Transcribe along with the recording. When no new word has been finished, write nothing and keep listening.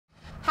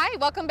Hi,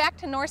 welcome back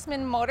to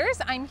Norseman Motors.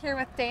 I'm here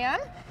with Dan.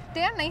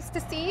 Dan, nice to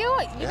see you.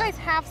 You guys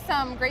have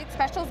some great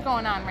specials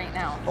going on right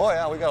now. Oh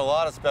yeah, we got a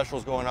lot of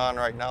specials going on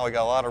right now. We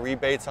got a lot of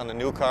rebates on the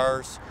new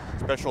cars,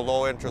 special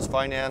low interest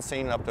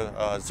financing up to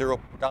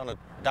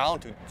down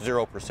to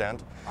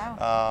 0%.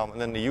 Wow.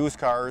 And then the used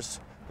cars,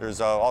 there's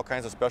all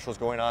kinds of specials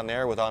going on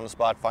there with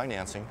on-the-spot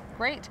financing.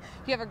 Great.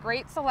 You have a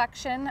great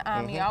selection.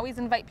 You always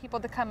invite people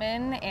to come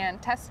in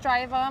and test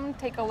drive them,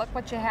 take a look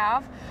what you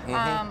have.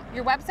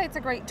 Your website's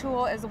a great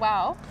tool as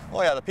well.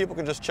 Oh yeah, the people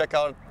can just check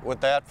out with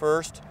that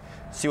first,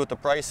 see what the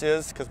price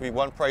is, because we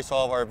one price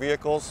all of our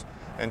vehicles,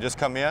 and just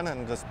come in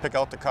and just pick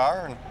out the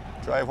car and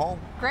drive home.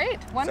 Great,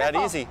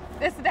 wonderful. It's that easy.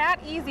 It's that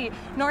easy.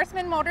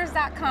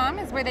 NorsmanMotors.com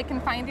is where they can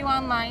find you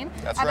online.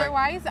 That's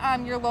Otherwise,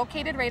 you're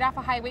located right off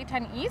of Highway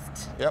 10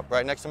 East. Yep,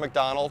 right next to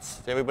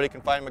McDonald's. Everybody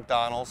can find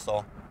McDonald's.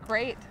 So.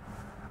 Great,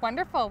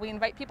 wonderful. We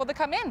invite people to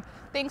come in.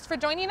 Thanks for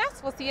joining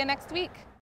us. We'll see you next week.